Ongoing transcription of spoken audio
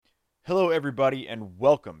everybody, and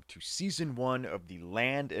welcome to Season 1 of the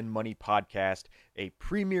Land and Money Podcast, a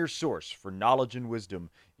premier source for knowledge and wisdom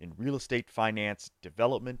in real estate finance,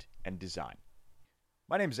 development, and design.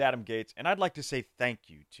 My name is Adam Gates, and I'd like to say thank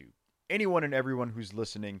you to anyone and everyone who's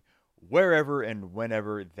listening, wherever and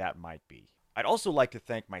whenever that might be. I'd also like to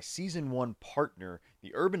thank my Season 1 partner,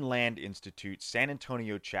 the Urban Land Institute San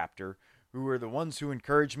Antonio chapter, who are the ones who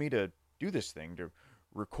encouraged me to do this thing, to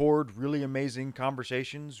record really amazing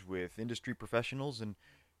conversations with industry professionals and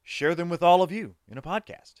share them with all of you in a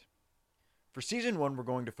podcast. For Season 1, we're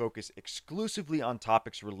going to focus exclusively on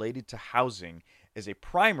topics related to housing as a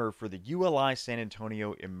primer for the ULI San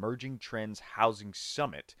Antonio Emerging Trends Housing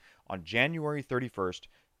Summit on January 31st,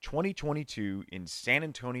 2022 in San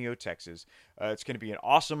Antonio, Texas. It's going to be an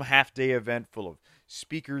awesome half-day event full of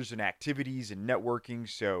speakers and activities and networking.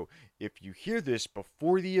 So if you hear this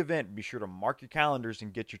before the event, be sure to mark your calendars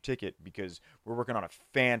and get your ticket because we're working on a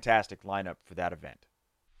fantastic lineup for that event.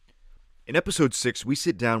 In episode 6, we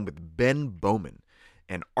sit down with Ben Bowman,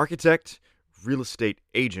 an architect, real estate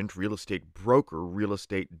agent, real estate broker, real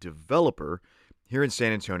estate developer here in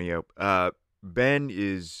San Antonio. Ben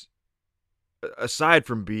is, aside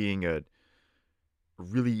from being a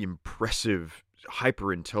really impressive,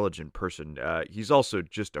 hyper-intelligent person, he's also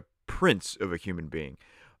just a prince of a human being.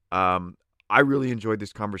 I really enjoyed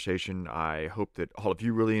this conversation. I hope that all of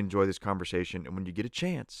you really enjoy this conversation. And when you get a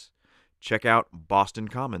chance, check out Boston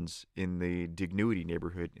Commons in the Dignity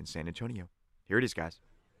neighborhood in San Antonio. Here it is, guys.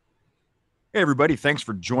 Hey, everybody. Thanks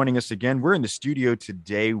for joining us again. We're in the studio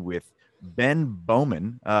today with Ben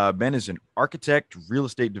Bowman. Ben is an architect, real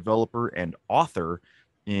estate developer, and author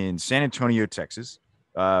in San Antonio, Texas.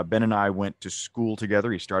 Ben and I went to school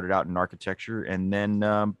together. He started out in architecture and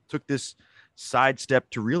then took this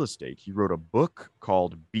sidestep to real estate. He wrote a book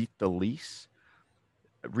called Beat the Lease: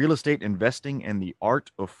 Real Estate Investing and the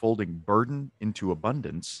Art of Folding Burden into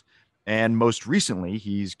Abundance. And most recently,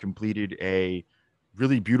 he's completed a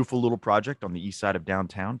really beautiful little project on the east side of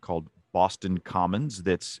downtown called Boston Commons.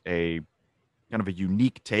 That's a kind of a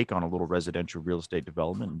unique take on a little residential real estate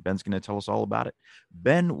development. And Ben's going to tell us all about it.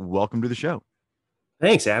 Ben, welcome to the show.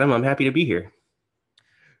 Thanks, Adam. I'm happy to be here.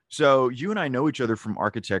 So you and I know each other from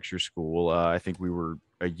architecture school. I think we were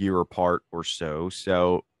a year apart or so.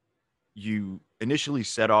 So you initially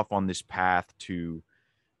set off on this path to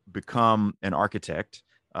become an architect.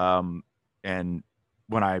 And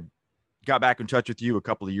when I got back in touch with you a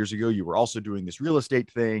couple of years ago, you were also doing this real estate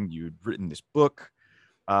thing. You'd written this book,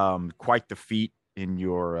 quite the feat in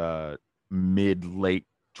your late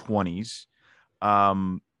 20s.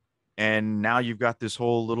 And now you've got this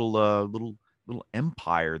whole little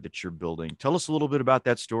empire that you're building. Tell us a little bit about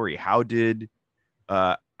that story. How did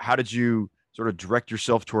you sort of direct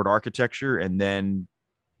yourself toward architecture and then,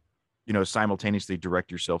 simultaneously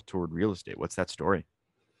direct yourself toward real estate? What's that story?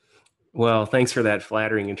 Well, thanks for that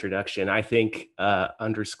flattering introduction. I think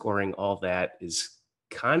underscoring all that is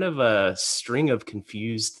kind of a string of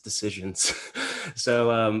confused decisions.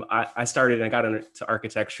 So I got into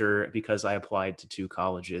architecture because I applied to two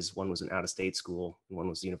colleges. One was an out-of-state school, and one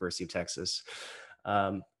was the University of Texas.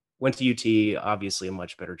 Went to UT, obviously a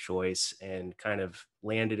much better choice, and kind of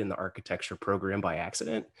landed in the architecture program by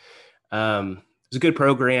accident. It was a good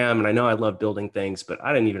program, and I know I love building things, but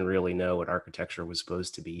I didn't even really know what architecture was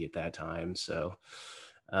supposed to be at that time. So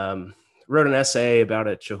wrote an essay about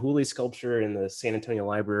a Chihuly sculpture in the San Antonio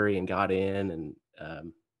Library and got in.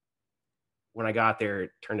 And when I got there,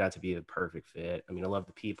 it turned out to be a perfect fit. I mean, I love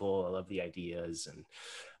the people, I love the ideas, and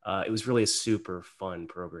it was really a super fun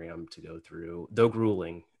program to go through, though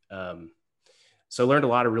grueling. So I learned a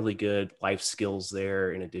lot of really good life skills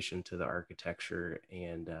there in addition to the architecture.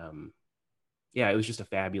 And yeah, it was just a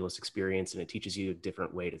fabulous experience, and it teaches you a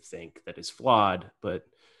different way to think that is flawed, but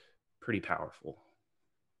pretty powerful.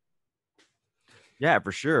 Yeah,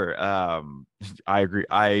 for sure. I agree.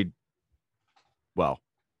 I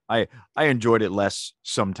enjoyed it less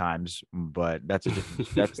sometimes, but that's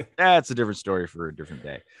that's a different story for a different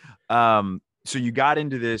day. So you got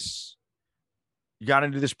into this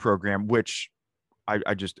program, which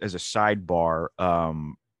I just, as a sidebar,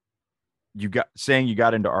 you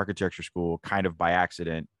got into architecture school kind of by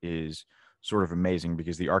accident is sort of amazing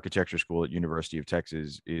because the architecture school at University of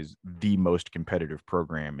Texas is the most competitive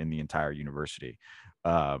program in the entire university.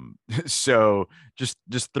 So just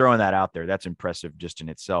throwing that out there, that's impressive just in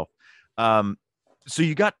itself. So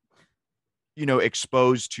you got,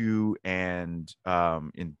 exposed to and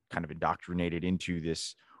in kind of indoctrinated into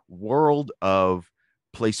this world of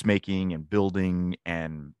placemaking and building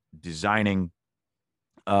and designing.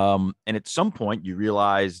 And at some point you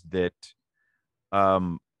realize that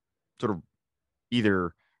sort of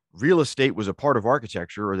either real estate was a part of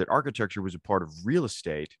architecture, or that architecture was a part of real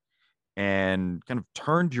estate, and kind of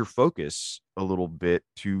turned your focus a little bit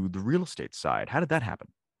to the real estate side. How did that happen?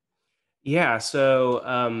 Yeah.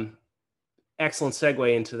 So, excellent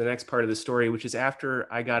segue into the next part of the story, which is after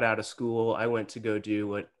I got out of school, I went to go do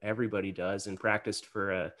what everybody does and practiced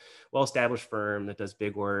for a well-established firm that does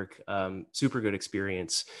big work, super good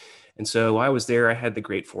experience. And so while I was there, I had the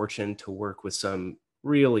great fortune to work with some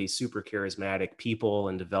really super charismatic people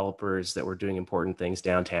and developers that were doing important things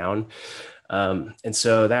downtown. And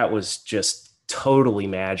so that was just totally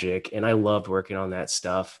magic. And I loved working on that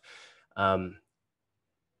stuff. Um,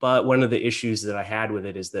 but one of the issues that I had with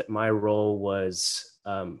it is that my role was,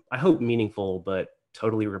 I hope, meaningful, but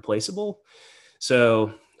totally replaceable.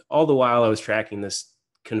 So all the while I was tracking this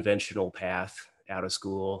conventional path out of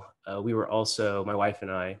school, we were also, my wife and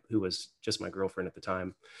I, who was just my girlfriend at the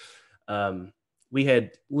time, um, we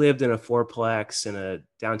had lived in a fourplex in a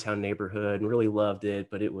downtown neighborhood and really loved it,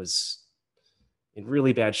 but it was in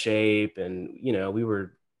really bad shape. And, we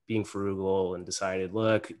were being frugal and decided,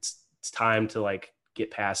 look, it's time to like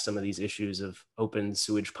get past some of these issues of open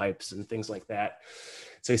sewage pipes and things like that.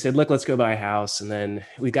 So he said, look, let's go buy a house. And then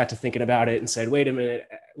we got to thinking about it and said, wait a minute,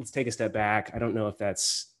 let's take a step back. I don't know if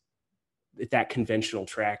that conventional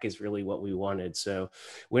track is really what we wanted. So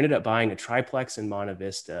we ended up buying a triplex in Monte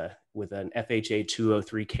Vista with an FHA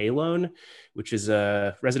 203K loan, which is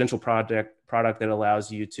a residential product that allows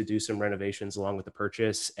you to do some renovations along with the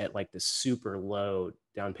purchase at like the super low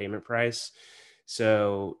down payment price.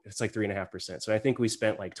 So it's like 3.5%. So I think we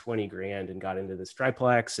spent like 20 grand and got into this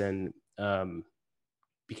triplex and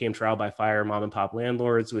became trial by fire mom and pop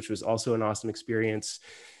landlords, which was also an awesome experience.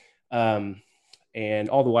 Um, and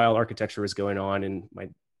all the while architecture was going on in my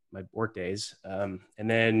work days. And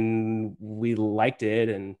then we liked it,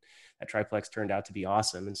 and that triplex turned out to be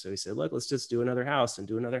awesome. And so he said, look, let's just do another house and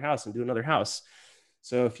do another house and do another house.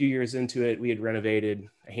 So a few years into it, we had renovated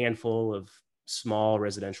a handful of small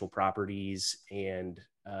residential properties, and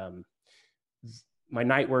my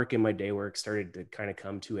night work and my day work started to kind of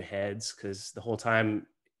come to a heads because the whole time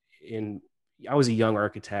in I was a young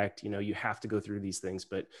architect, you have to go through these things,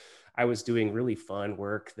 but I was doing really fun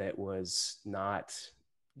work that was not,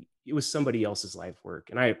 it was somebody else's life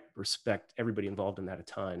work. And I respect everybody involved in that a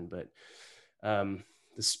ton, but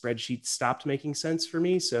the spreadsheet stopped making sense for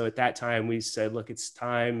me. So at that time we said, look, it's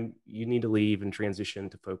time, you need to leave and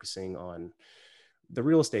transition to focusing on the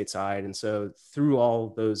real estate side. And so through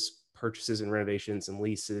all those purchases and renovations and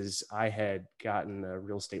leases, I had gotten a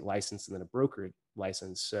real estate license and then a broker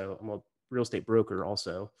license. So I'm a real estate broker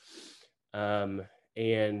also.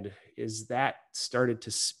 And as that started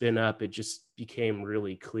to spin up, it just became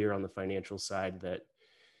really clear on the financial side that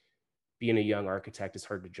being a young architect is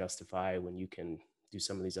hard to justify when you can do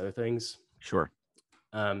some of these other things. Sure.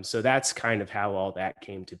 So that's kind of how all that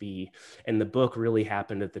came to be. And the book really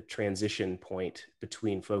happened at the transition point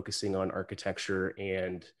between focusing on architecture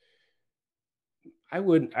and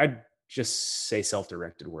I'd just say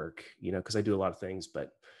self-directed work, because I do a lot of things,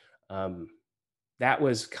 but that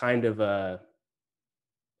was kind of a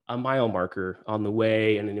mile marker on the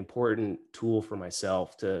way and an important tool for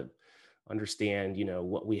myself to understand,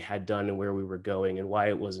 what we had done and where we were going and why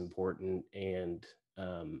it was important. And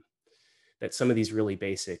that some of these really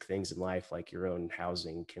basic things in life, like your own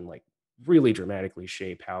housing, can like really dramatically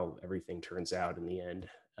shape how everything turns out in the end.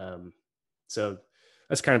 So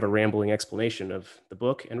that's kind of a rambling explanation of the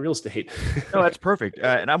book and real estate. No, that's perfect.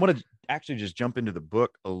 And I want to actually just jump into the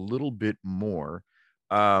book a little bit more.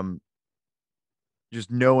 Um,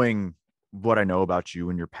 just knowing what I know about you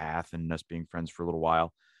and your path and us being friends for a little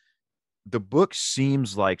while, the book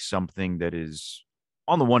seems like something that is,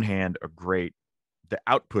 on the one hand, the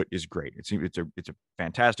output is great. It's a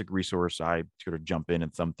fantastic resource. I sort of jump in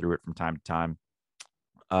and thumb through it from time to time,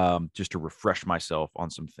 just to refresh myself on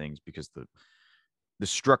some things because the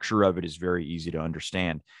structure of it is very easy to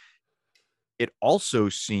understand. It also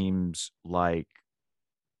seems like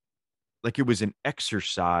it was an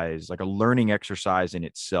exercise, like a learning exercise in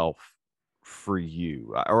itself for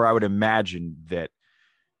you. Or I would imagine that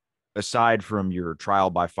aside from your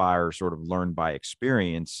trial by fire, sort of learned by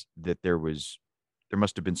experience, that there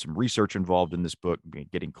must have been some research involved in this book,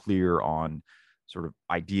 getting clear on sort of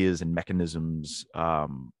ideas and mechanisms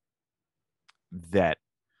that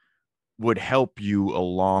would help you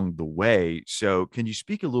along the way. So, can you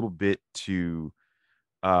speak a little bit to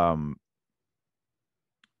um,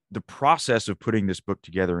 the process of putting this book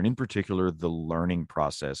together, and in particular, the learning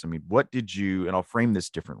process? I mean, what did you, and I'll frame this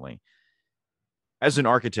differently. As an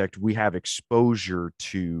architect, we have exposure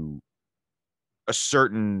to a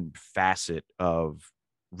certain facet of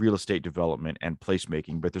real estate development and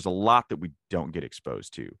placemaking, but there's a lot that we don't get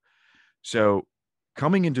exposed to. So,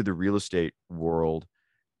 coming into the real estate world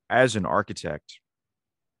as an architect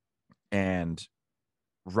and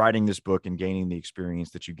writing this book and gaining the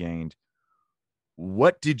experience that you gained,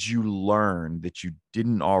 what did you learn that you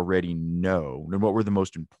didn't already know? And what were the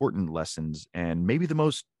most important lessons and maybe the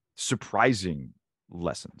most surprising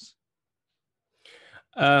lessons?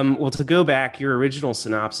 Well, to go back, your original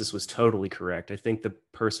synopsis was totally correct. I think the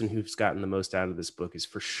person who's gotten the most out of this book is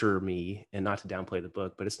for sure me, and not to downplay the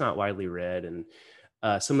book, but it's not widely read. And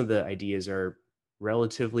some of the ideas are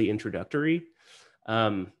relatively introductory.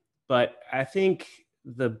 Um, but I think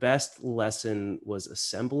the best lesson was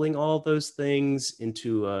assembling all those things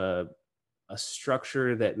into a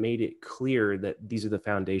structure that made it clear that these are the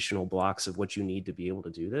foundational blocks of what you need to be able to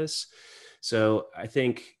do this. So I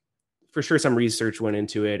think for sure some research went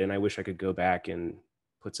into it, and I wish I could go back and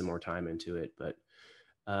put some more time into it. But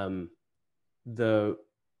um, the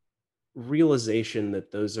realization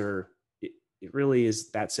that it really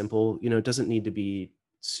is that simple. It doesn't need to be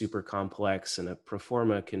super complex, and a pro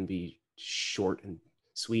forma can be short and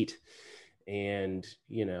sweet. And,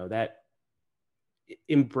 that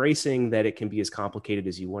embracing that it can be as complicated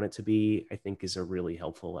as you want it to be, I think is a really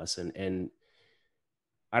helpful lesson. And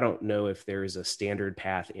I don't know if there is a standard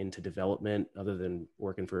path into development other than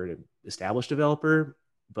working for an established developer,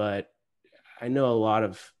 but I know a lot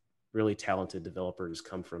of really talented developers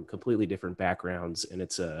come from completely different backgrounds, and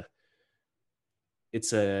it's a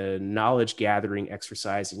knowledge gathering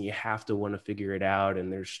exercise, and you have to want to figure it out.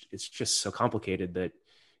 And it's just so complicated that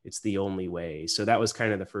it's the only way. So that was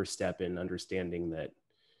kind of the first step in understanding that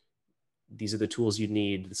these are the tools you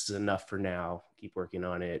need. This is enough for now. Keep working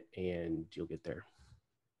on it and you'll get there.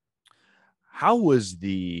 How was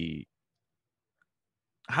the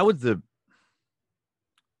how would the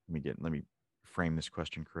let me frame this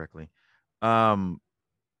question correctly. Um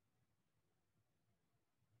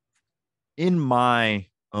in my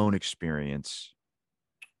own experience,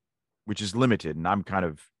 which is limited, and I'm kind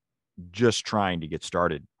of just trying to get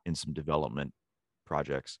started in some development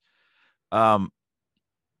projects. Um,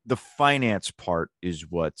 the finance part is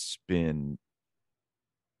what's been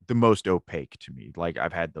the most opaque to me. Like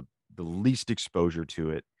I've had the least exposure to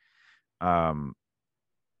it. Um,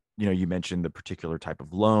 you mentioned the particular type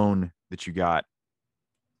of loan that you got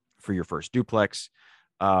for your first duplex,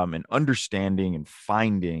 and understanding and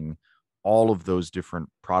finding all of those different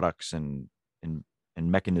products and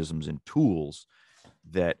mechanisms and tools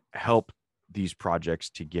that help these projects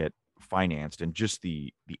to get financed, and just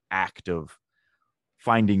the act of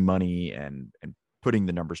finding money and putting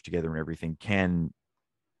the numbers together and everything can,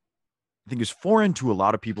 I think, is foreign to a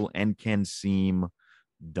lot of people and can seem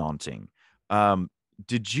daunting. um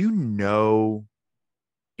did you know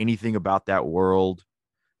anything about that world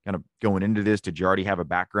kind of going into this? Did you already have a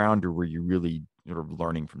background, or were you really sort of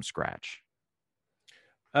learning from scratch?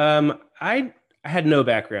 I had no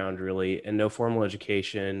background really and no formal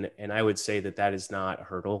education, and I would say that that is not a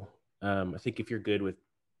hurdle. I think if you're good with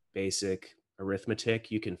basic arithmetic,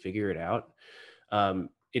 you can figure it out.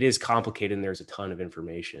 It is complicated and there's a ton of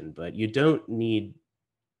information, but you don't need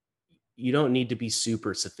to be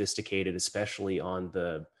super sophisticated, especially on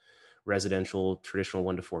the residential traditional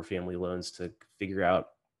 1 to 4 family loans, to figure out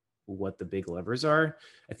what the big levers are.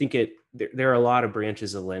 I think there are a lot of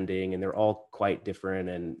branches of lending and they're all quite different.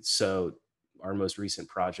 And so our most recent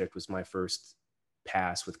project was my first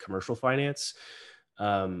pass with commercial finance.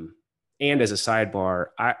 Um, and as a sidebar,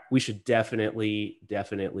 we should definitely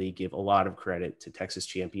give a lot of credit to Texas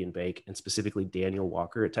Champion Bank, and specifically Daniel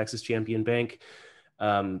Walker at Texas Champion Bank,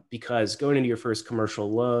 because going into your first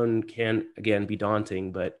commercial loan can, again, be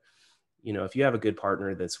daunting. But if you have a good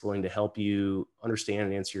partner that's willing to help you understand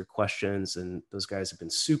and answer your questions, and those guys have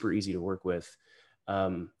been super easy to work with,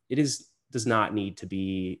 does not need to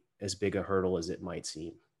be as big a hurdle as it might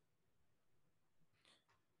seem.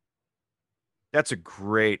 That's a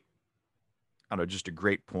great, I don't know, just a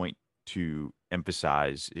great point to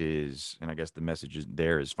emphasize is, and I guess the message is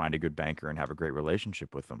there, is find a good banker and have a great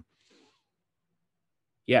relationship with them.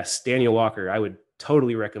 Yes, Daniel Walker, I would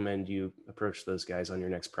totally recommend you approach those guys on your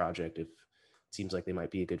next project if it seems like they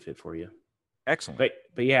might be a good fit for you. Excellent.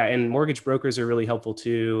 But yeah, and mortgage brokers are really helpful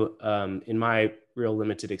too. In my real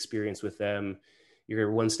limited experience with them,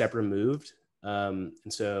 you're one step removed, and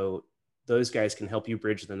so those guys can help you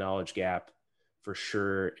bridge the knowledge gap for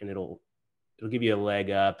sure, and it'll give you a leg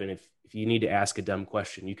up. And if you need to ask a dumb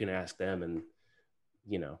question, you can ask them, and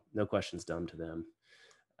no question's dumb to them.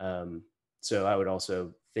 Um, so I would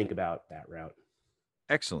also think about that route.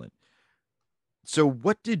 Excellent. So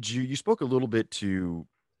what did you spoke a little bit to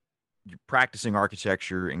practicing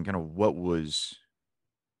architecture and kind of what was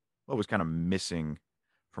kind of missing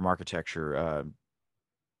from architecture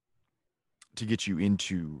to get you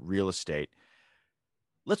into real estate.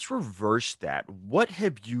 Let's reverse that. What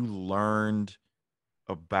have you learned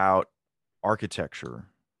about architecture,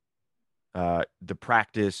 the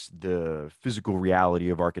practice, the physical reality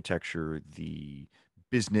of architecture, the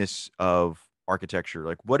business of architecture?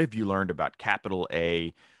 Like, what have you learned about capital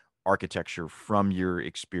A architecture from your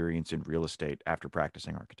experience in real estate after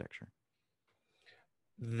practicing architecture?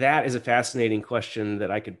 That is a fascinating question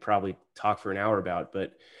that I could probably talk for an hour about.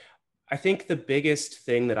 But I think the biggest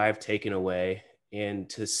thing that I've taken away, and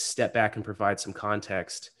to step back and provide some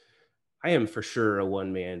context, I am for sure a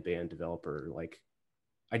one man band developer. Like,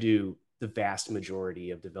 I do the vast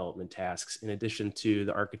majority of development tasks in addition to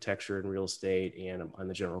the architecture and real estate, and I'm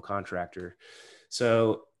the general contractor.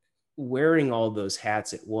 So, wearing all those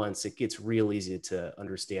hats at once, it gets real easy to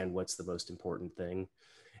understand what's the most important thing.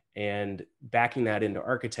 And backing that into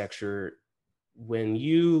architecture, when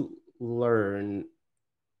you learn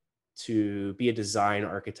to be a design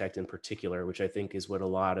architect in particular, which I think is what a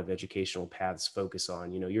lot of educational paths focus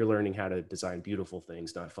on, you're learning how to design beautiful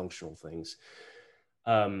things, not functional things.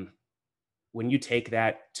 Um, when you take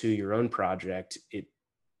that to your own project, it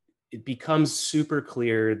becomes super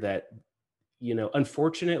clear that,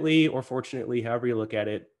 unfortunately or fortunately, however you look at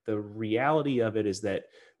it, the reality of it is that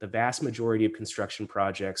the vast majority of construction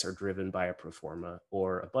projects are driven by a pro forma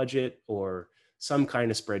or a budget or some kind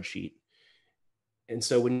of spreadsheet. And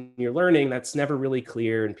so when you're learning, that's never really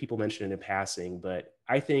clear, and people mention it in passing. But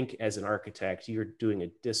I think as an architect, you're doing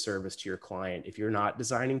a disservice to your client if you're not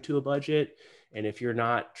designing to a budget, and if you're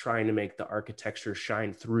not trying to make the architecture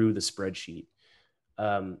shine through the spreadsheet.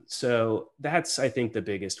 So that's, I think, the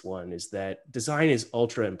biggest one, is that design is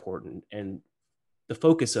ultra important and the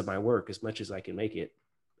focus of my work as much as I can make it.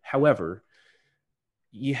 However,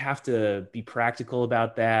 you have to be practical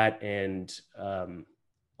about that. And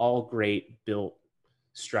all great built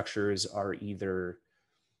structures are either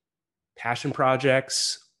passion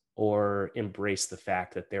projects or embrace the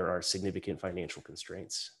fact that there are significant financial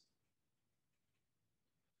constraints.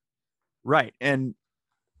 Right. And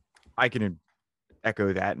I can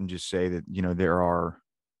echo that and just say that, there are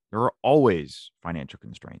always financial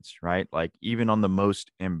constraints, right? Like even on the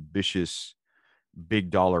most ambitious big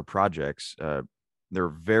dollar projects, there are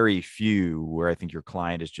very few where I think your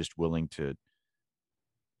client is just willing to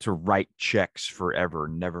write checks forever,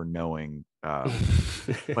 never knowing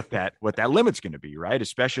what that limit's going to be, right?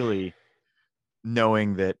 Especially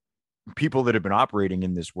knowing that people that have been operating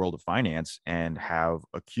in this world of finance and have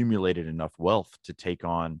accumulated enough wealth to take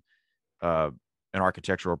on uh, an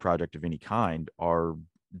architectural project of any kind are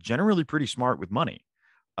generally pretty smart with money.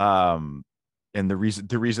 Um, and the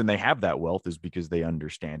reason they have that wealth is because they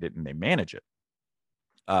understand it and they manage it.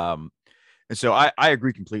 Um, and so I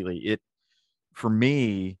agree completely. It for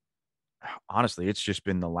me, honestly, it's just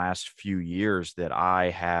been the last few years that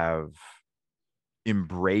I have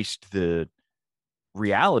embraced the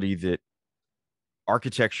reality that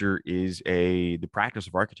the practice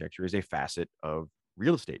of architecture is a facet of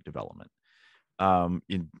real estate development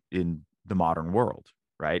in the modern world,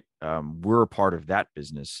 right? We're a part of that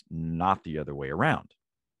business, not the other way around.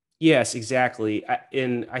 Yes, exactly.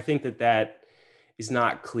 And I think that is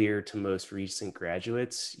not clear to most recent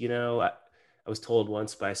graduates. I was told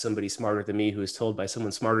once by somebody smarter than me who was told by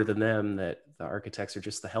someone smarter than them that the architects are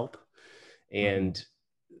just the help. Mm-hmm. And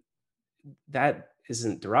that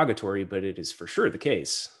isn't derogatory, but it is for sure the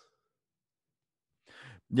case.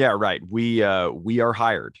 Yeah, right. We are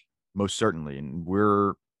hired most certainly, and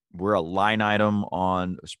we're a line item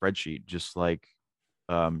on a spreadsheet, just like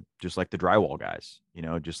the drywall guys,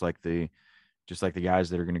 just like the guys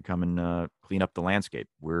that are going to come and clean up the landscape.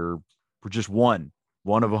 We're just one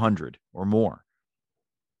of 100 or more.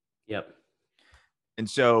 Yep. And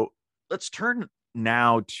so let's turn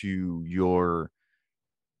now to your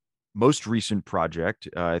most recent project.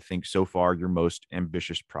 I think so far your most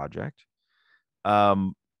ambitious project,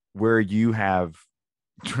 um, where you have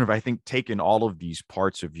sort of, I think, taken all of these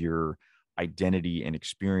parts of your identity and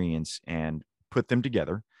experience and put them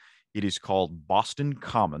together. It is called Boston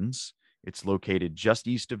Commons. It's located just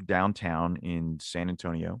east of downtown in San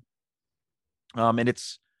Antonio. And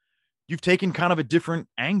you've taken kind of a different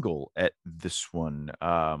angle at this one.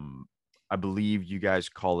 I believe you guys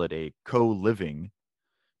call it a co-living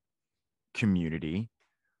community.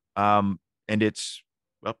 Um, and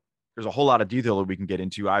well, there's a whole lot of detail that we can get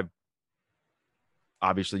into.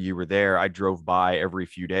 Obviously you were there. I drove by every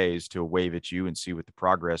few days to wave at you and see what the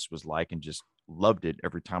progress was like and just loved it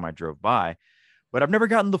every time I drove by. but I've never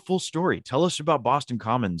gotten the full story. Tell us about Boston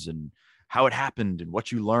Commons and how it happened and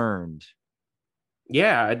what you learned.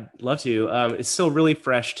 Yeah, I'd love to. It's still really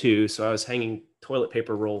fresh too. So I was hanging toilet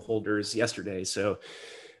paper roll holders yesterday. So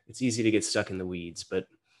it's easy to get stuck in the weeds. But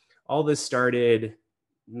all this started,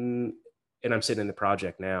 and I'm sitting in the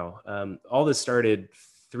project now. All this started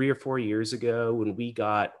 3 or 4 years ago when we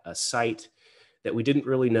got a site that we didn't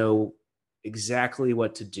really know exactly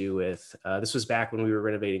what to do with. This was back when we were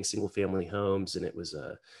renovating single family homes, and it was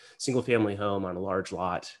a single family home on a large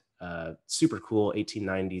lot. Super cool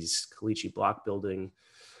 1890s Caliche block building.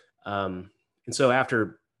 And so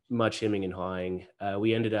after much hemming and hawing,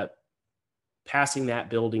 we ended up passing that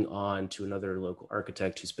building on to another local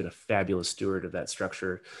architect who's been a fabulous steward of that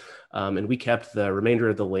structure. And we kept the remainder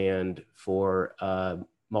of the land for a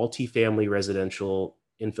multifamily residential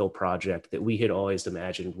infill project that we had always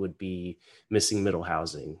imagined would be missing middle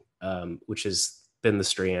housing, which has been the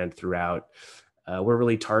strand throughout. We're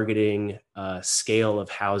really targeting a scale of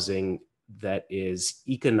housing that is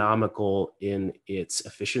economical in its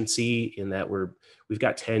efficiency, in that we've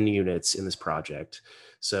got 10 units in this project.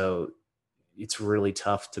 So it's really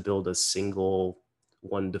tough to build a single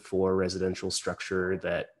 1 to 4 residential structure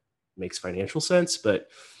that makes financial sense. But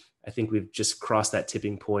I think we've just crossed that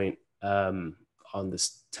tipping point on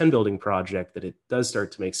this 10 building project that it does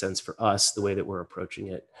start to make sense for us the way that we're approaching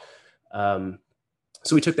it.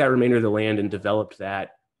 So we took that remainder of the land and developed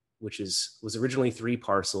that, which was originally 3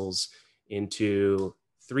 parcels, into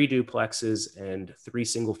 3 duplexes and 3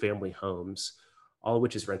 single family homes, all of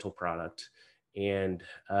which is rental product. And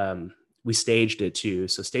we staged it too.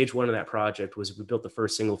 So stage 1 of that project was we built the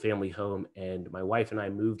first single family home, and my wife and I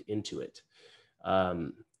moved into it.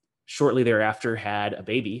 Shortly thereafter, had a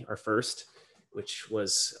baby, our first, which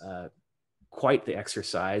was quite the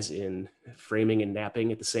exercise in framing and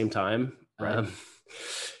napping at the same time. Right.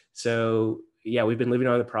 So yeah, we've been living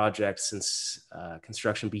on the project since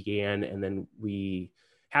construction began, and then we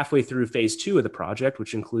halfway through phase 2 of the project,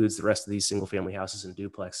 which includes the rest of these single family houses and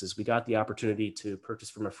duplexes, we got the opportunity to purchase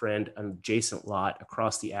from a friend an adjacent lot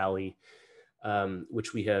across the alley,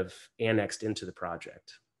 which we have annexed into the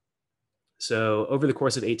project. So over the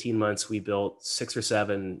course of 18 months, we built 6 or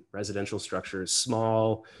 7 residential structures,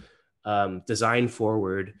 small, design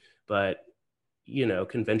forward, but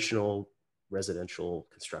conventional residential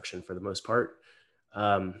construction for the most part.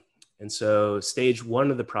 And so stage 1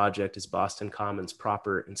 of the project is Boston Commons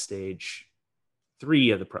proper, and stage 3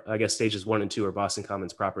 of stages 1 and 2 are Boston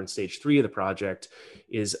Commons proper, and stage 3 of the project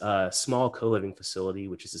is a small co-living facility,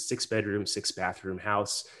 which is a 6-bedroom, 6-bathroom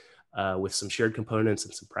house with some shared components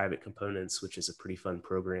and some private components, which is a pretty fun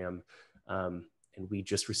program. And we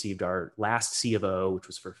just received our last C of O, which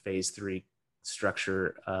was for phase 3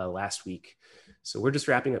 structure last week. So we're just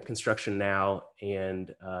wrapping up construction now,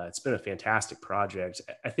 and it's been a fantastic project.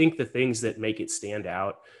 I think the things that make it stand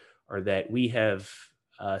out are that we have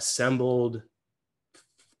assembled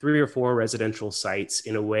 3 or 4 residential sites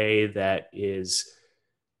in a way that is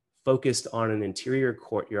focused on an interior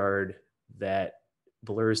courtyard that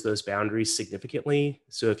blurs those boundaries significantly.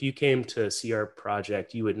 So if you came to see our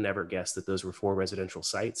project, you would never guess that those were 4 residential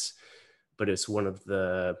sites, but it's one of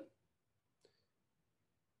the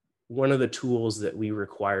tools that we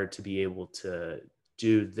required to be able to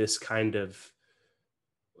do this kind of,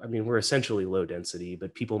 we're essentially low density,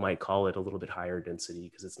 but people might call it a little bit higher density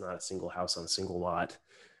because it's not a single house on a single lot.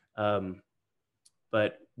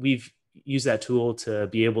 But we've used that tool to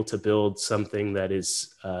be able to build something that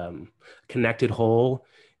is connected whole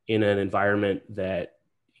in an environment that,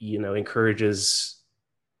 encourages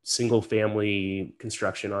single family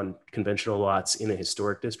construction on conventional lots in a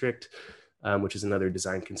historic district, which is another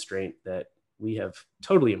design constraint that we have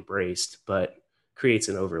totally embraced, but creates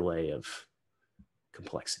an overlay of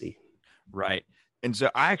complexity. Right. And so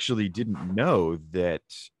I actually didn't know that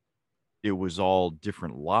it was all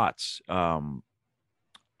different lots.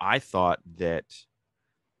 I thought that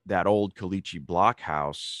old Caliche block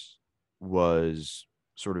house was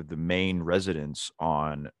sort of the main residence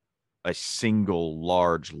on a single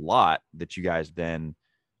large lot that you guys then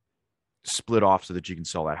split off so that you can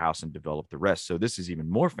sell that house and develop the rest. So this is even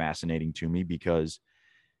more fascinating to me because,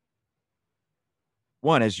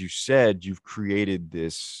 one, as you said, you've created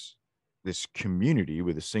this community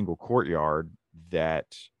with a single courtyard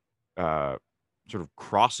that sort of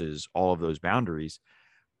crosses all of those boundaries,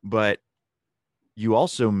 but you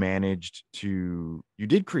also managed to you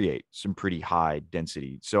did create some pretty high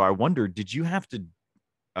density. So I wonder, did you have to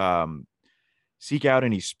seek out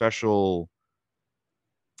any special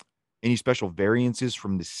variances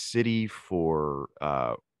from the city for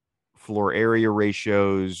floor area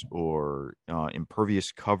ratios or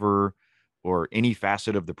impervious cover or any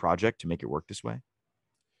facet of the project to make it work this way?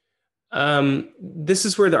 This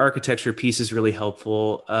is where the architecture piece is really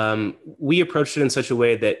helpful. We approached it in such a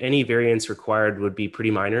way that any variance required would be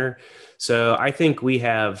pretty minor. So I think we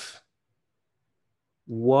have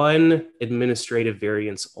one administrative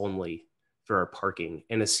variance only for our parking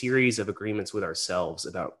and a series of agreements with ourselves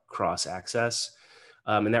about cross access.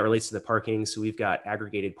 And that relates to the parking. So we've got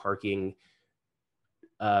aggregated parking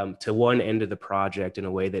to one end of the project in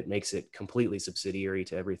a way that makes it completely subsidiary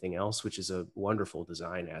to everything else, which is a wonderful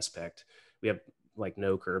design aspect. We have like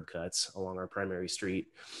no curb cuts along our primary street.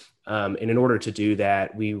 And in order to do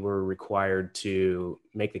that, we were required to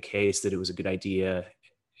make the case that it was a good idea.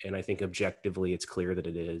 And I think objectively, it's clear that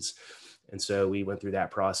it is. And so we went through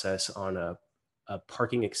that process on a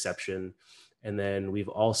parking exception. And then we've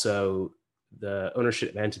also, the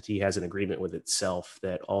ownership entity has an agreement with itself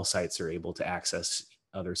that all sites are able to access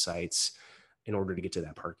other sites in order to get to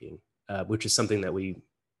that parking, which is something that we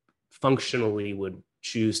functionally would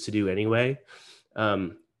choose to do anyway.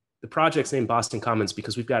 The project's named Boston Commons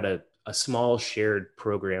because we've got a small shared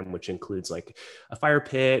program, which includes like a fire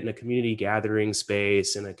pit and a community gathering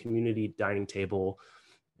space and a community dining table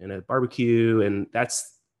and a barbecue. And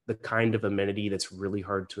that's the kind of amenity that's really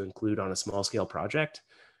hard to include on a small scale project.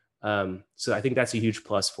 So I think that's a huge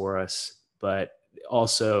plus for us, but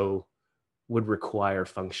also would require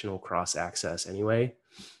functional cross access anyway.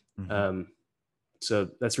 Mm-hmm. So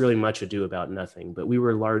that's really much ado about nothing, but we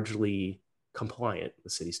were largely compliant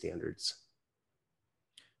with city standards.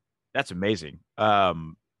 That's amazing. Yeah,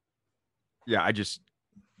 I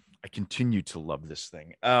continue to love this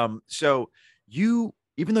thing. So you,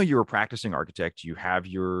 even though you're a practicing architect, you have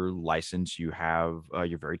your license, you're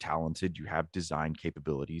very talented, you have design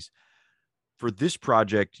capabilities. For this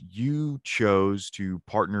project, you chose to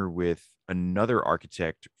partner with another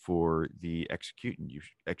architect for the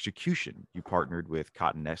execution. You partnered with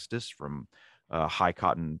Cotton Estes from High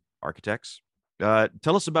Cotton Architects.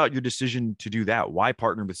 Tell us about your decision to do that. Why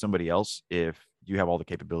partner with somebody else if you have all the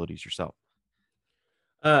capabilities yourself?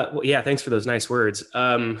 Well, yeah, thanks for those nice words.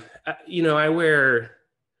 I wear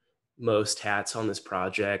most hats on this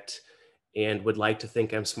project and would like to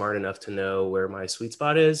think I'm smart enough to know where my sweet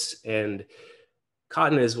spot is. And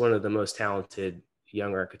Cotton is one of the most talented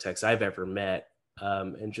young architects I've ever met,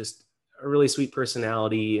 and just a really sweet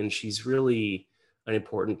personality. And she's really an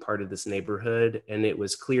important part of this neighborhood. And it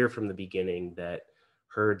was clear from the beginning that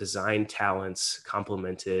her design talents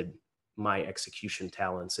complemented my execution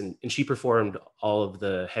talents. And she performed all of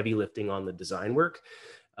the heavy lifting on the design work.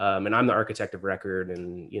 And I'm the architect of record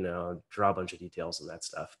and, draw a bunch of details and that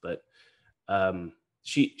stuff. But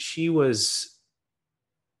she was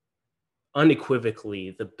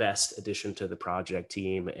unequivocally the best addition to the project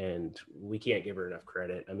team, and we can't give her enough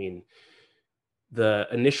credit. I mean, the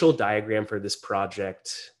initial diagram for this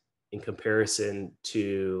project in comparison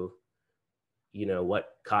to what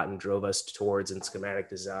Cotton drove us towards in schematic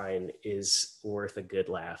design is worth a good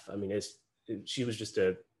laugh. I mean, she was just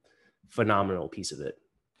a phenomenal piece of it.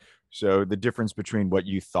 So the difference between what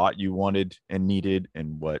you thought you wanted and needed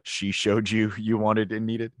and what she showed you wanted and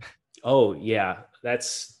needed. Oh yeah,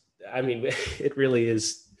 it really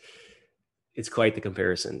is. It's quite the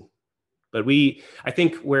comparison. But I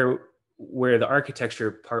think where the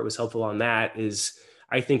architecture part was helpful on that is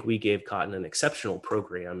I think we gave Cotton an exceptional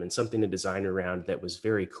program and something to design around that was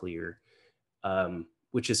very clear,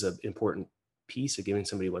 which is an important piece of giving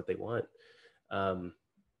somebody what they want. And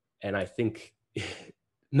I think,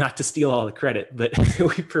 not to steal all the credit, but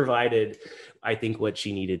we provided, I think, what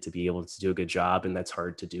she needed to be able to do a good job. And that's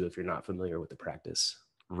hard to do if you're not familiar with the practice.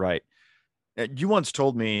 Right. You once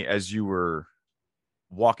told me as you were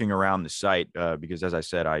walking around the site, because as I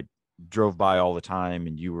said, I drove by all the time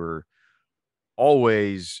and you were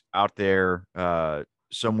always out there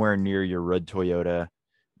somewhere near your red Toyota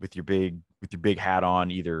with your big hat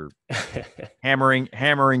on, either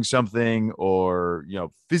hammering something or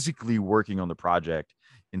physically working on the project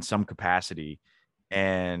in some capacity.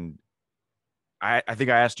 And I think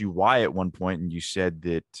I asked you why at one point, and you said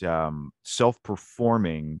that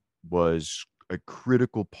self-performing was a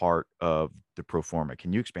critical part of the pro forma.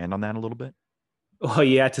 Can you expand on that a little bit? Well,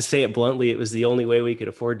 yeah, to say it bluntly, it was the only way we could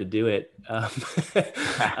afford to do it.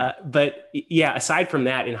 But yeah, aside from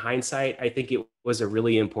that, in hindsight, I think it was a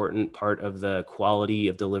really important part of the quality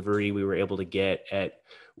of delivery we were able to get at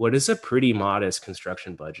what is a pretty modest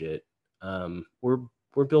construction budget.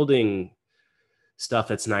 We're building stuff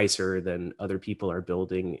that's nicer than other people are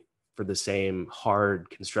building for the same hard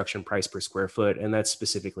construction price per square foot. And that's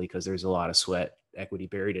specifically because there's a lot of sweat equity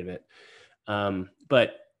buried in it.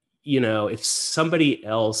 But if somebody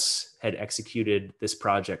else had executed this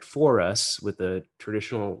project for us with a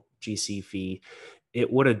traditional GC fee,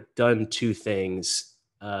 it would have done two things.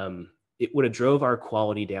 It would have drove our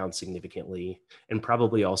quality down significantly, and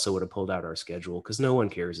probably also would have pulled out our schedule, because no one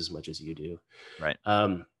cares as much as you do. Right.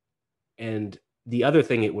 Um, and the other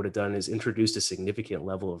thing it would have done is introduced a significant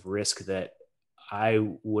level of risk that I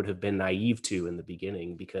would have been naive to in the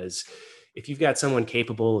beginning, because if you've got someone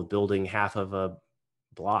capable of building half of a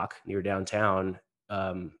block near downtown,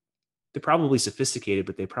 they're probably sophisticated,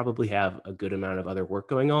 but they probably have a good amount of other work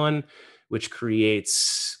going on, which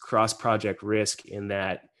creates cross project risk in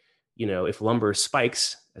that, if lumber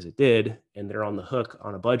spikes as it did, and they're on the hook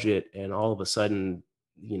on a budget, and all of a sudden,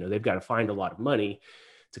 they've got to find a lot of money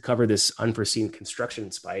to cover this unforeseen construction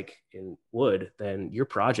spike in wood, then your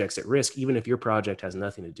project's at risk, even if your project has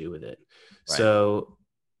nothing to do with it. Right. So,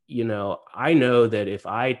 I know that if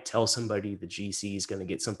I tell somebody the GC is going to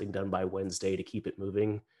get something done by Wednesday to keep it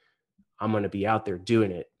moving, I'm going to be out there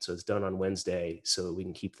doing it. So it's done on Wednesday so we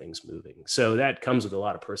can keep things moving. So that comes with a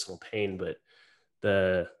lot of personal pain, but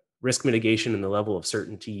the risk mitigation and the level of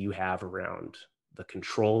certainty you have around the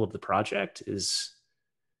control of the project is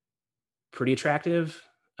pretty attractive.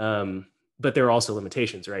 But there are also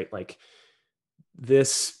limitations, right? Like,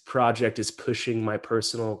 this project is pushing my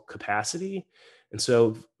personal capacity. And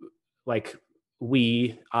so, like,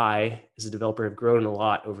 I, as a developer, have grown a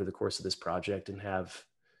lot over the course of this project and have,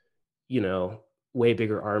 way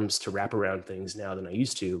bigger arms to wrap around things now than I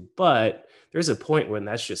used to. But there's a point when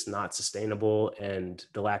that's just not sustainable. And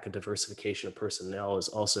the lack of diversification of personnel is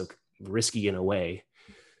also risky in a way.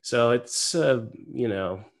 So it's, there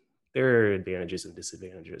are advantages and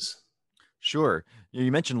disadvantages. Sure.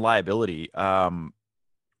 You mentioned liability.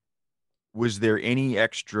 Was there any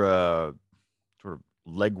extra sort of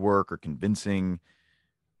legwork or convincing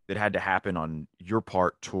that had to happen on your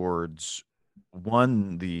part towards,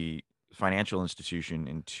 one, the financial institution,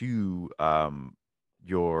 and two,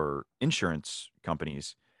 your insurance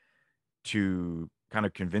companies, to kind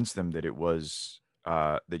of convince them that it was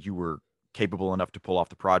that you were capable enough to pull off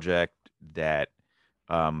the project, that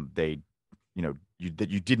they, that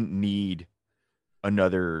you didn't need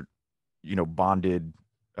another,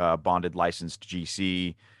 bonded licensed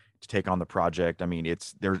GC to take on the project? I mean,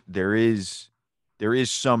 it's there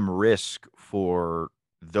is some risk for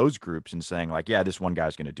those groups in saying, like, yeah, this one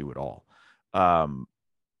guy's going to do it all. Um,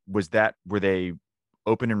 were they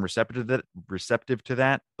open and receptive to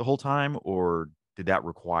that the whole time, or did that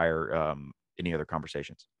require any other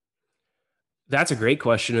conversations? That's a great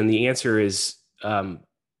question. And the answer is,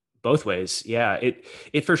 both ways. Yeah.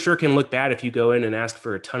 It for sure can look bad if you go in and ask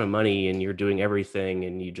for a ton of money and you're doing everything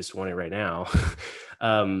and you just want it right now.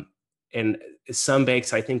 um, and some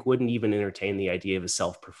banks, I think, wouldn't even entertain the idea of a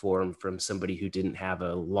self-perform from somebody who didn't have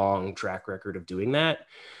a long track record of doing that.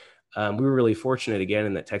 We were really fortunate, again,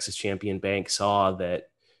 in that Texas Champion Bank saw that,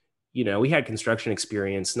 we had construction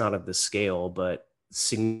experience, not of the scale, but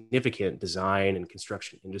significant design and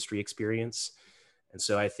construction industry experience. And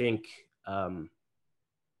so I think,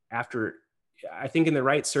 after, I think in the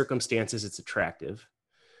right circumstances, it's attractive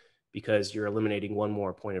because you're eliminating one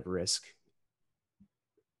more point of risk.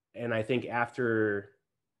 And I think after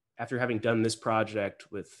having done this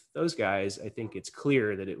project with those guys, I think it's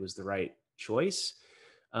clear that it was the right choice.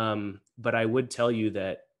 But I would tell you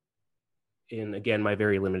that, in, again, my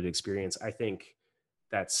very limited experience, I think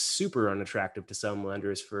that's super unattractive to some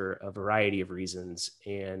lenders for a variety of reasons.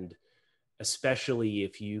 And especially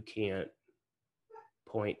if you can't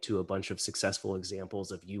point to a bunch of successful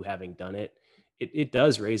examples of you having done it, it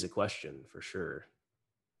does raise a question for sure.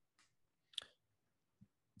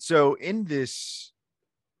 So with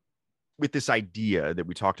this idea that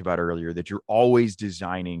we talked about earlier, that you're always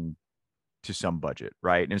designing to some budget,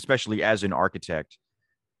 right? And especially as an architect,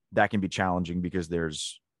 that can be challenging because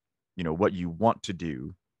there's, what you want to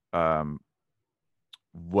do, um,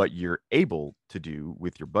 what you're able to do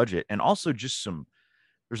with your budget, and also just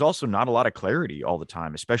there's also not a lot of clarity all the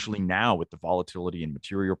time, especially now with the volatility in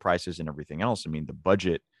material prices and everything else. I mean, the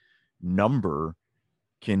budget number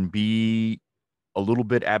can be a little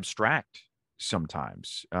bit abstract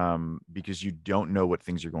sometimes, because you don't know what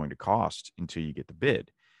things are going to cost until you get the bid.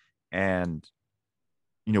 And,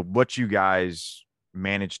 what you guys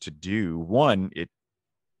managed to do, one,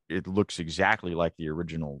 it looks exactly like the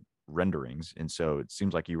original renderings. And so it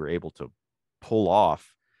seems like you were able to pull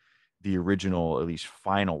off the original, at least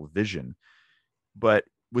final vision. But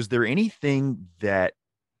was there anything that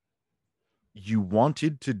you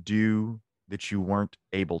wanted to do that you weren't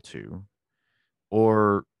able to?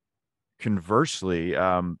 Or conversely,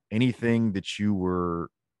 anything that you were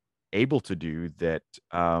able to do that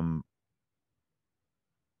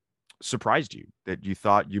surprised you, that you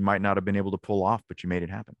thought you might not have been able to pull off, but you made it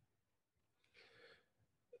happen?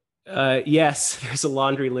 Yes, there's a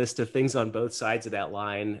laundry list of things on both sides of that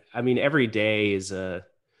line. I mean, every day is a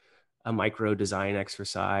micro design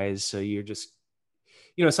exercise. So you're just,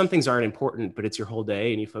 some things aren't important, but it's your whole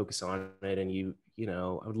day and you focus on it. And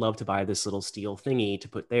I would love to buy this little steel thingy to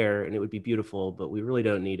put there and it would be beautiful, but we really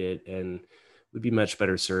don't need it. And would be much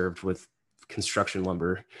better served with construction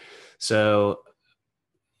lumber. So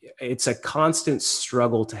it's a constant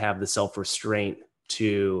struggle to have the self-restraint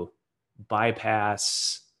to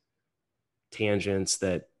bypass tangents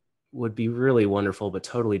that would be really wonderful, but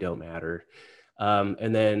totally don't matter.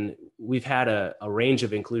 And then we've had a range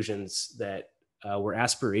of inclusions that were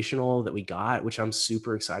aspirational that we got, which I'm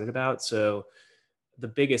super excited about. So the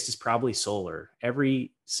biggest is probably solar.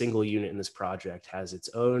 Every single unit in this project has its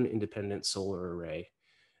own independent solar array,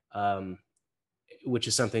 which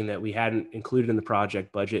is something that we hadn't included in the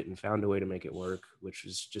project budget and found a way to make it work, which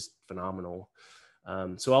is just phenomenal.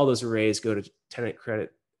 So all those arrays go to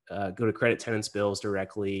credit tenants' bills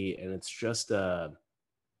directly, and it's just a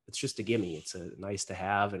gimme. It's a nice to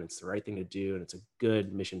have, and it's the right thing to do, and it's a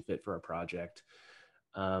good mission fit for our project.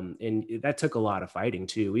 And that took a lot of fighting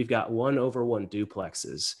too. We've got 1/1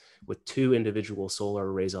 duplexes with 2 individual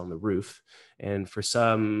solar arrays on the roof, and for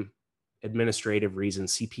some administrative reason,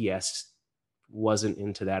 CPS wasn't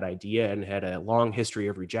into that idea and had a long history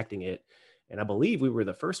of rejecting it. And I believe we were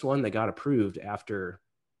the first one that got approved after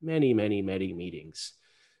many, many, many meetings.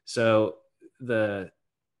 So the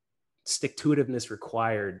stick-to-itiveness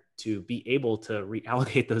required to be able to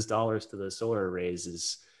reallocate those dollars to the solar arrays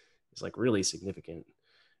is like really significant.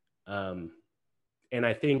 And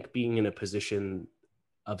I think being in a position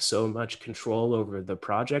of so much control over the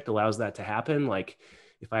project allows that to happen. Like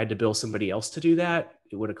if I had to bill somebody else to do that,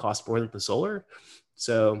 it would have cost more than the solar.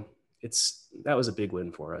 So that was a big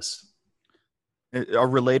win for us. A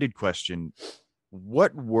related question: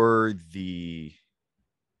 what were the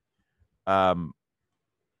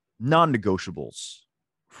non-negotiables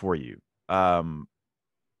for you? I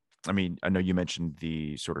mean, I know you mentioned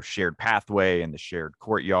the sort of shared pathway and the shared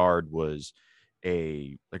courtyard was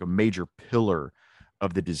a major pillar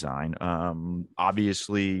of the design.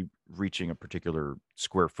 Obviously, reaching a particular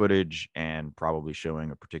square footage and probably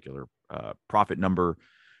showing a particular profit number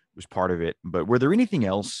was part of it. But were there anything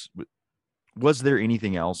else? Was there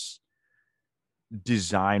anything else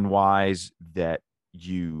design wise that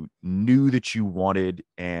you knew that you wanted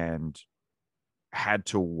and had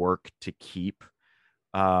to work to keep?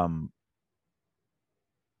 I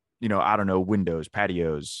don't know, windows,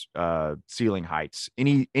 patios, ceiling heights,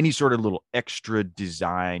 any sort of little extra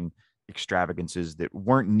design extravagances that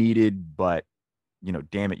weren't needed, but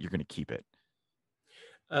damn it, you're going to keep it.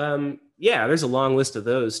 Yeah, there's a long list of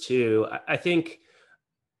those too. I think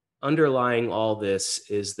underlying all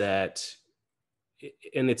this is that,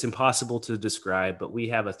 and it's impossible to describe, but we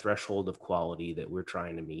have a threshold of quality that we're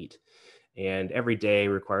trying to meet. And every day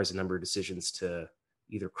requires a number of decisions to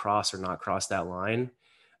either cross or not cross that line.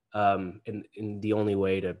 And the only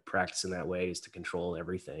way to practice in that way is to control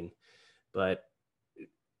everything. But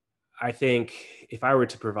I think if I were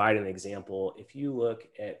to provide an example, if you look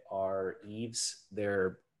at our eaves,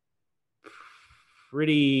 they're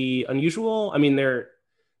pretty unusual. I mean, they're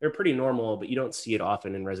pretty normal, but you don't see it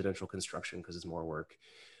often in residential construction because it's more work.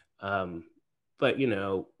 But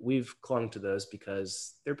we've clung to those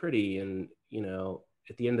because they're pretty, and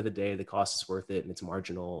at the end of the day, the cost is worth it, and it's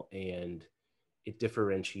marginal, and it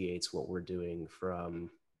differentiates what we're doing from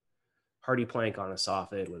hardy plank on a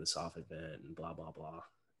soffit with a soffit vent and blah blah blah.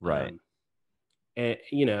 Right.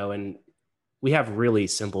 And we have really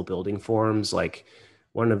simple building forms. Like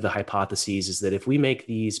one of the hypotheses is that if we make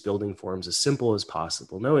these building forms as simple as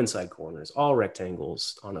possible, no inside corners, all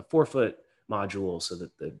rectangles on a 4-foot module so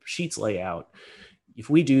that the sheets lay out, if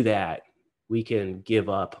we do that, we can give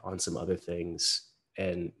up on some other things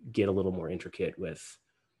and get a little more intricate with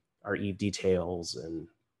our eave details. And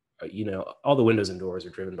all the windows and doors are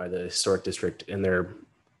driven by the historic district and they're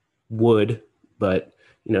wood, but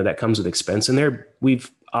that comes with expense. And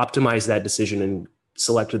we've optimized that decision and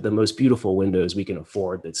selected the most beautiful windows we can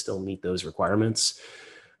afford that still meet those requirements.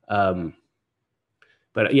 But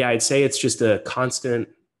yeah, I'd say it's just a constant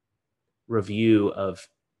review of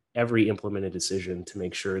every implemented decision to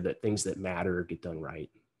make sure that things that matter get done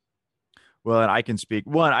right. Well, and I can speak.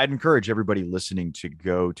 One, I'd encourage everybody listening to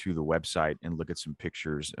go to the website and look at some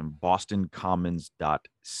pictures in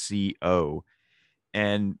bostoncommons.co.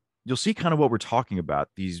 And you'll see kind of what we're talking about.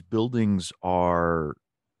 These buildings are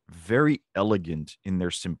very elegant in their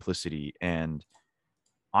simplicity. And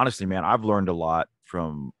honestly, man, I've learned a lot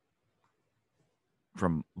from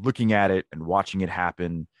looking at it and watching it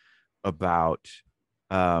happen about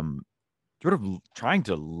um, sort of trying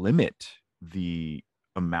to limit the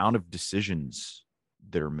amount of decisions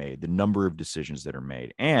that are made, the number of decisions that are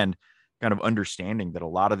made, and kind of understanding that a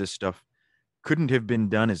lot of this stuff couldn't have been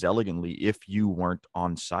done as elegantly if you weren't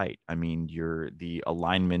on site. I mean, the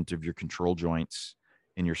alignment of your control joints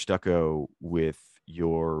in your stucco with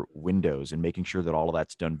your windows and making sure that all of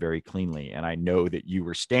that's done very cleanly. And I know that you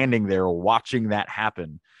were standing there watching that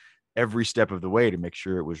happen every step of the way to make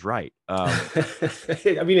sure it was right. I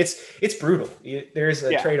mean, it's brutal. There's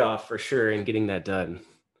a Yeah. trade-off for sure in getting that done.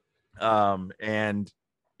 And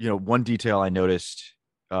one detail I noticed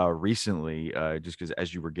recently, just because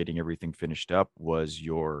as you were getting everything finished up, was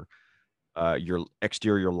your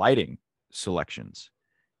exterior lighting selections,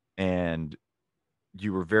 and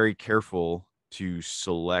you were very careful to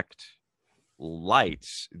select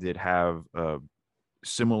lights that have a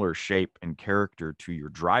similar shape and character to your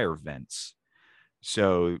dryer vents,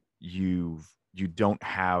 so you don't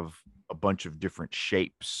have a bunch of different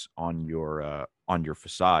shapes on your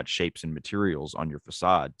facade, shapes and materials on your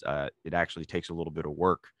facade. It actually takes a little bit of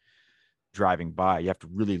work driving by. You have to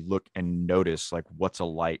really look and notice like what's a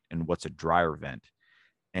light and what's a dryer vent.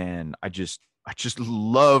 And I just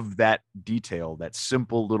love that detail. That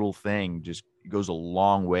simple little thing just goes a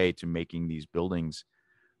long way to making these buildings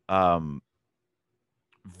um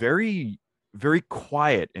very very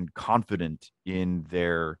quiet and confident in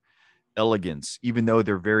their elegance, even though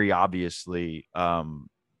they're very obviously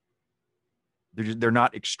they're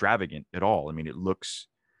not extravagant at all. I mean, it looks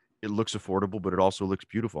affordable, but it also looks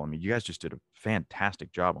beautiful. I mean, you guys just did a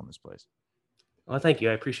fantastic job on this place. Well, thank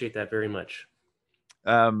you. I appreciate that very much.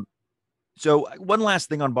 Um, so one last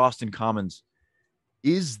thing on Boston Commons: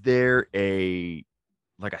 is there a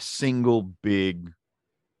single big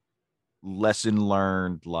lesson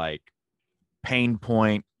learned, like pain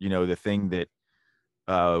point? The thing that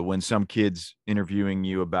when some kids interviewing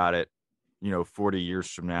you about it, 40 years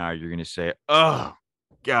from now, you're going to say, oh,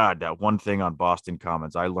 God, that one thing on Boston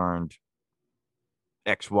Commons, I learned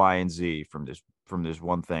X, Y, and Z from this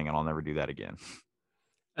one thing, and I'll never do that again.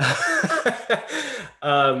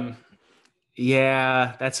 um,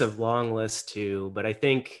 yeah, that's a long list too, but I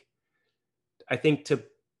think to,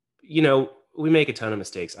 we make a ton of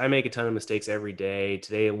mistakes. I make a ton of mistakes every day.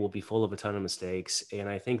 Today will be full of a ton of mistakes. And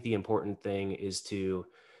I think the important thing is to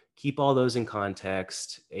keep all those in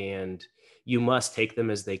context, and you must take them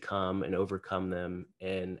as they come and overcome them.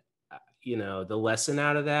 And, the lesson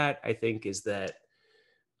out of that, I think, is that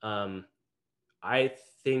um, I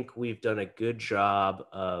think we've done a good job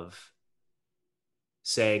of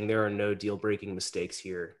saying there are no deal breaking mistakes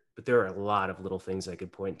here, but there are a lot of little things I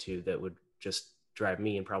could point to that would just drive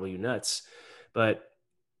me and probably you nuts. But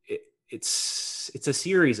it's a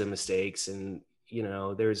series of mistakes, and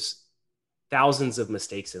there's thousands of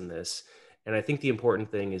mistakes in this. And I think the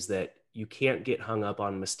important thing is that you can't get hung up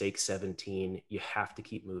on mistake 17. You have to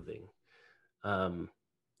keep moving. Um,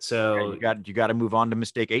 Yeah, so you got to move on to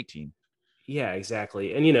mistake 18. yeah,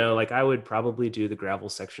 exactly. And like I would probably do the gravel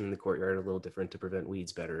section in the courtyard a little different to prevent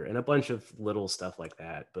weeds better, and a bunch of little stuff like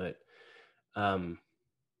that. But um,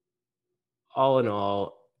 all in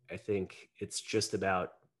all, I think it's just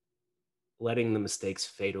about letting the mistakes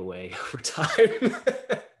fade away over time.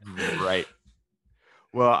 Right.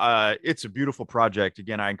 Well, it's a beautiful project.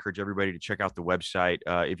 Again, I encourage everybody to check out the website.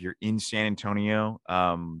 If you're in San Antonio,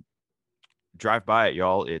 drive by it,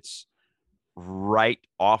 y'all. It's right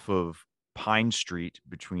off of Pine Street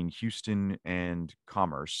between Houston and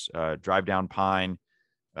Commerce. Drive down Pine.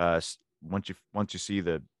 Once you see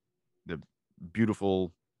the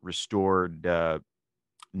beautiful restored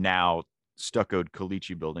now stuccoed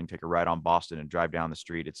Caliche building, take a ride on Boston and drive down the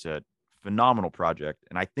street. It's a phenomenal project,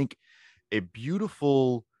 and I think a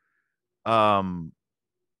beautiful um,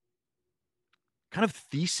 kind of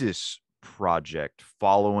thesis project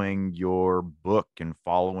following your book and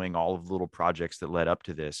following all of the little projects that led up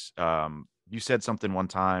to this. You said something one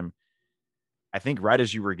time, I think right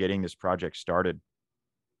as you were getting this project started,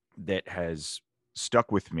 that has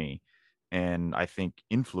stuck with me and I think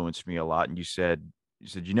influenced me a lot. And you said,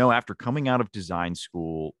 after coming out of design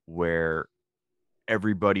school where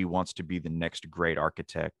everybody wants to be the next great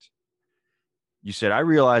architect, you said, I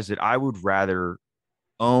realized that I would rather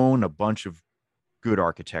own a bunch of good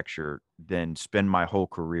architecture than spend my whole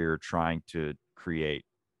career trying to create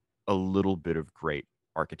a little bit of great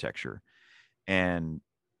architecture. And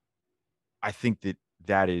I think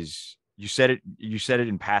that is, you said it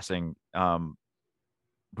in passing,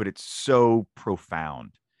 but it's so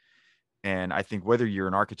profound. And I think whether you're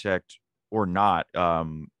an architect or not,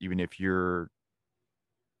 even if you're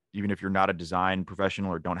not a design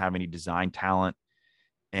professional or don't have any design talent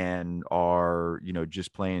and are,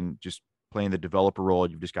 just playing the developer role,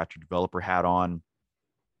 you've just got your developer hat on.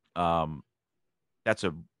 Um, that's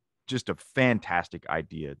a just a fantastic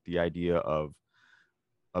idea. The idea of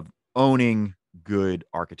owning good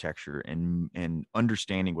architecture and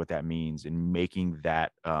understanding what that means and making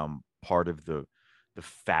that part of the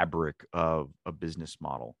fabric of a business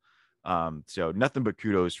model. So nothing but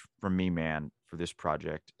kudos from me, man, for this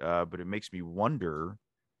project. But it makes me wonder.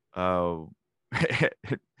 Uh,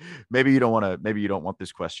 maybe you don't want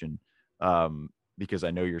this question, because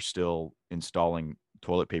I know you're still installing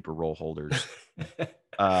toilet paper roll holders.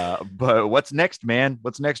 But what's next, man?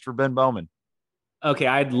 What's next for Ben Bowman? Okay,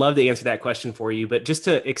 I'd love to answer that question for you, but just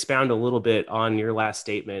to expound a little bit on your last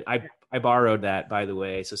statement, I borrowed that, by the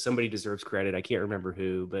way, so somebody deserves credit. I can't remember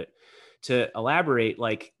who, but to elaborate,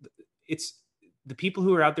 like, it's the people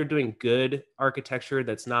who are out there doing good architecture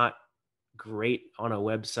that's not great on a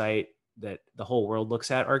website that the whole world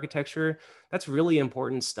looks at architecture. That's really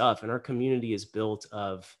important stuff, and our community is built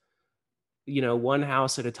of one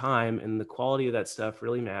house at a time, and the quality of that stuff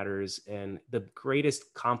really matters. And the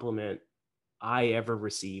greatest compliment I ever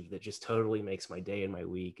receive that just totally makes my day and my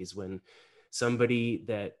week is when somebody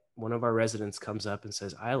that one of our residents comes up and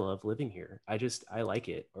says, I love living here. I like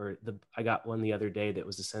it. Or I got one the other day that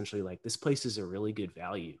was essentially like, this place is a really good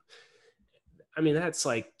value. I mean, that's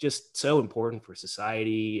like just so important for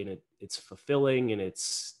society, and it's fulfilling, and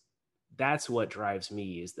that's what drives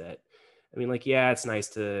me is that, I mean, like, yeah, it's nice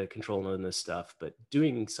to control and own this stuff, but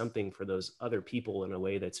doing something for those other people in a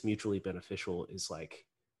way that's mutually beneficial is like,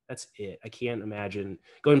 that's it. I can't imagine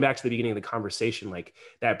going back to the beginning of the conversation. Like,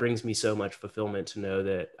 that brings me so much fulfillment to know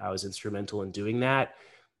that I was instrumental in doing that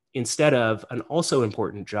instead of an also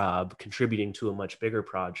important job contributing to a much bigger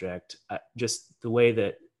project. Just the way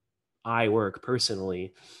that I work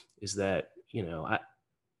personally is that, that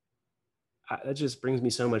just brings me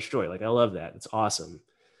so much joy. Like, I love that. It's awesome.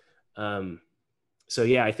 So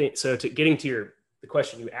yeah, I think so. To getting to the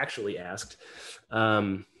question you actually asked,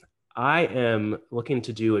 I am looking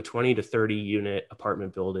to do a 20 to 30 unit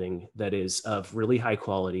apartment building that is of really high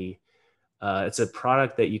quality. It's a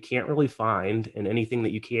product that you can't really find, and anything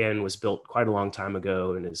that you can was built quite a long time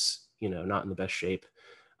ago and is, not in the best shape.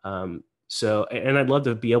 And I'd love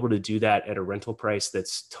to be able to do that at a rental price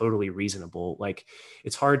that's totally reasonable. Like,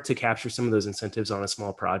 it's hard to capture some of those incentives on a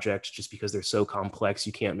small project just because they're so complex.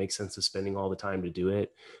 You can't make sense of spending all the time to do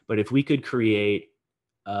it. But if we could create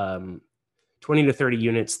 20 to 30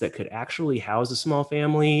 units that could actually house a small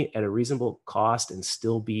family at a reasonable cost and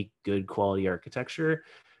still be good quality architecture,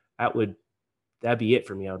 that'd be it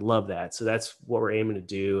for me. I would love that. So that's what we're aiming to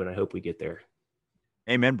do, and I hope we get there.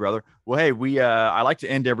 Amen, brother. Well, hey, I like to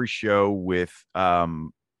end every show with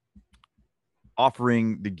offering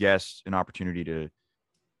the guests an opportunity to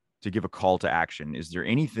give a call to action. Is there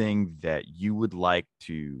anything that you would like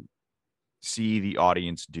to see the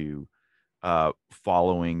audience do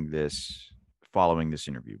following this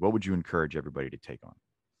interview? What would you encourage everybody to take on?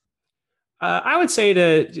 I would say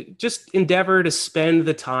to just endeavor to spend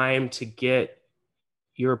the time to get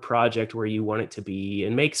your project where you want it to be,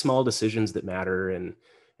 and make small decisions that matter, and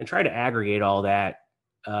try to aggregate all that.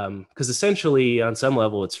 Because essentially, on some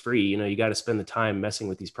level, it's free. You got to spend the time messing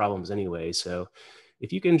with these problems anyway. So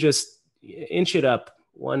if you can just inch it up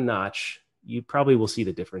one notch, you probably will see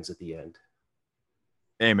the difference at the end.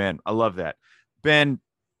 Amen. I love that. Ben,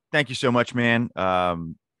 thank you so much, man.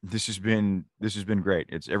 This has been great.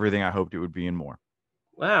 It's everything I hoped it would be and more.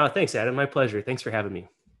 Wow. Thanks, Adam. My pleasure. Thanks for having me.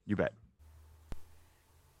 You bet.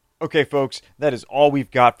 Okay, folks, that is all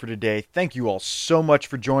we've got for today. Thank you all so much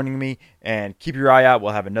for joining me, and keep your eye out.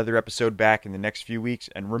 We'll have another episode back in the next few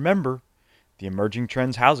weeks. And remember, the Emerging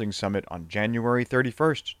Trends Housing Summit on January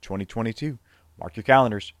 31st, 2022. Mark your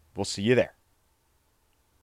calendars. We'll see you there.